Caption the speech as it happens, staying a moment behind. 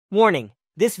Warning: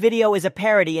 this video is a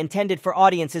parody intended for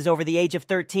audiences over the age of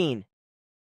 13.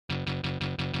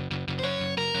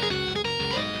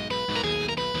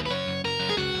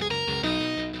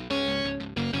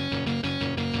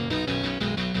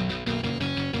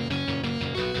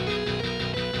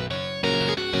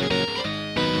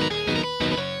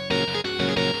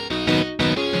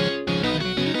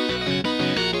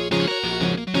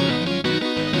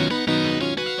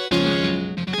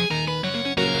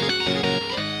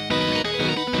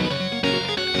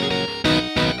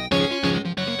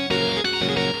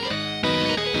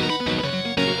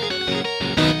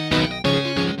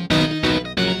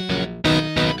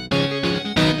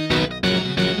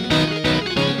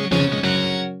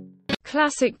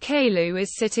 Classic Caillou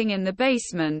is sitting in the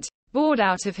basement, bored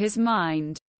out of his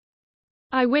mind.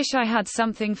 I wish I had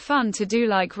something fun to do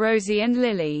like Rosie and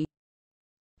Lily.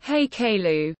 Hey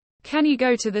Caillou, can you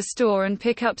go to the store and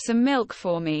pick up some milk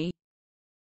for me?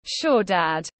 Sure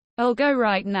Dad, I'll go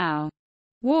right now.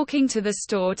 Walking to the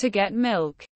store to get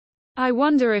milk. I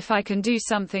wonder if I can do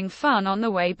something fun on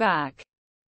the way back.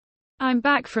 I'm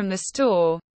back from the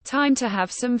store, time to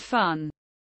have some fun.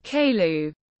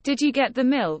 Caillou, did you get the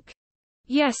milk?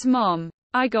 Yes Mom,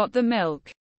 I got the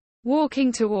milk.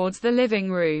 Walking towards the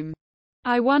living room.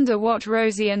 I wonder what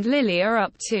Rosie and Lily are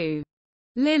up to.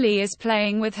 Lily is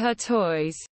playing with her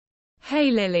toys.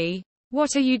 Hey Lily, what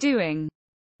are you doing?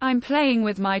 I'm playing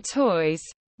with my toys.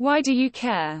 Why do you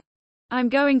care? I'm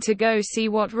going to go see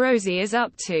what Rosie is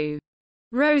up to.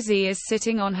 Rosie is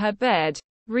sitting on her bed,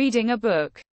 reading a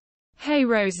book. Hey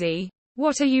Rosie,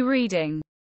 what are you reading?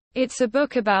 It's a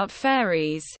book about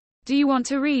fairies. Do you want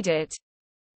to read it?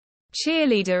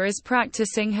 Cheerleader is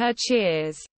practicing her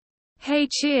cheers. Hey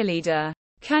cheerleader,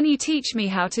 can you teach me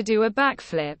how to do a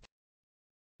backflip?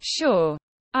 Sure,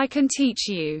 I can teach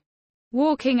you.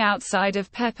 Walking outside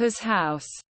of Peppa's house.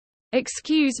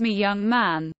 Excuse me young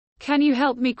man, can you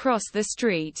help me cross the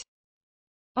street?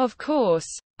 Of course,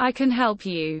 I can help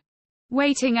you.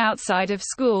 Waiting outside of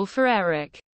school for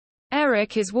Eric.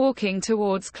 Eric is walking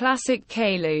towards Classic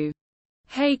Caillou.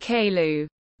 Hey Caillou,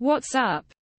 what's up?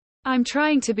 I'm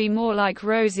trying to be more like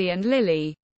Rosie and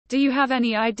Lily. Do you have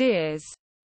any ideas?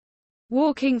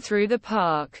 Walking through the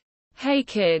park. Hey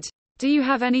kid, do you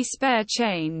have any spare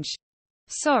change?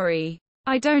 Sorry,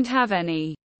 I don't have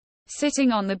any.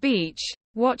 Sitting on the beach,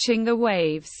 watching the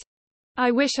waves. I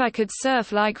wish I could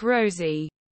surf like Rosie.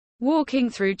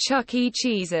 Walking through Chuck E.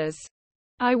 Cheese's.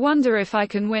 I wonder if I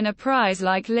can win a prize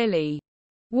like Lily.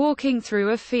 Walking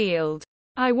through a field.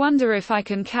 I wonder if I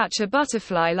can catch a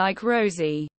butterfly like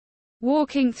Rosie.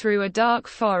 Walking through a dark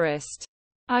forest.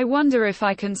 I wonder if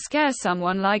I can scare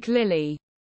someone like Lily.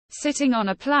 Sitting on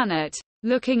a planet,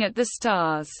 looking at the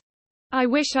stars. I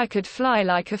wish I could fly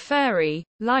like a fairy,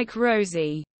 like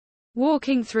Rosie.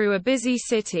 Walking through a busy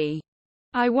city.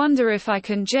 I wonder if I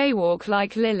can jaywalk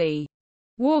like Lily.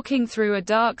 Walking through a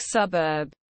dark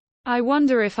suburb. I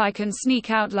wonder if I can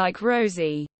sneak out like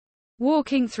Rosie.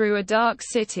 Walking through a dark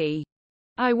city.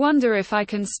 I wonder if I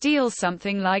can steal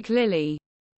something like Lily.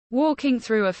 Walking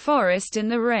through a forest in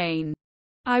the rain.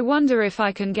 I wonder if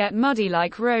I can get muddy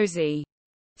like Rosie.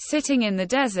 Sitting in the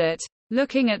desert,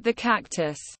 looking at the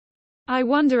cactus. I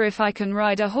wonder if I can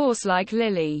ride a horse like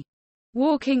Lily.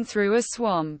 Walking through a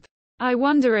swamp. I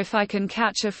wonder if I can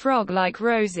catch a frog like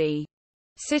Rosie.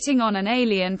 Sitting on an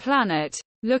alien planet,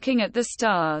 looking at the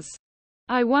stars.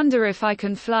 I wonder if I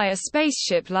can fly a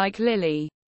spaceship like Lily.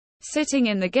 Sitting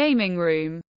in the gaming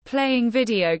room, playing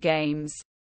video games.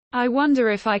 I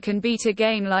wonder if I can beat a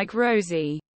game like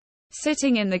Rosie.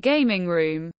 Sitting in the gaming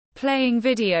room, playing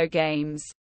video games.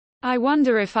 I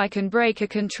wonder if I can break a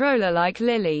controller like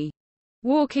Lily.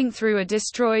 Walking through a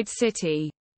destroyed city.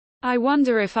 I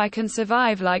wonder if I can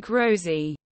survive like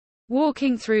Rosie.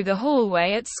 Walking through the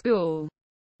hallway at school.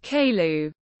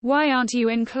 Caillou, why aren't you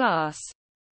in class?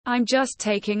 I'm just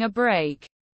taking a break.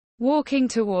 Walking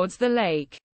towards the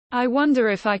lake. I wonder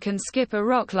if I can skip a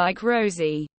rock like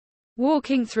Rosie.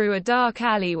 Walking through a dark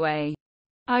alleyway.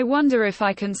 I wonder if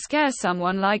I can scare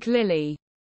someone like Lily.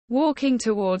 Walking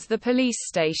towards the police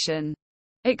station.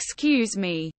 Excuse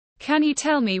me, can you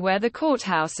tell me where the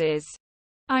courthouse is?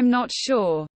 I'm not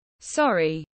sure.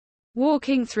 Sorry.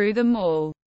 Walking through the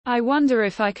mall. I wonder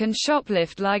if I can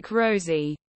shoplift like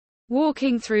Rosie.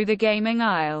 Walking through the gaming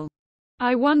aisle.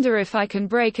 I wonder if I can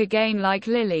break a game like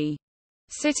Lily.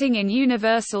 Sitting in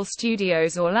Universal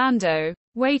Studios Orlando,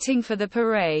 waiting for the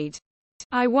parade.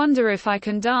 I wonder if I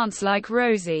can dance like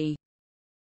Rosie.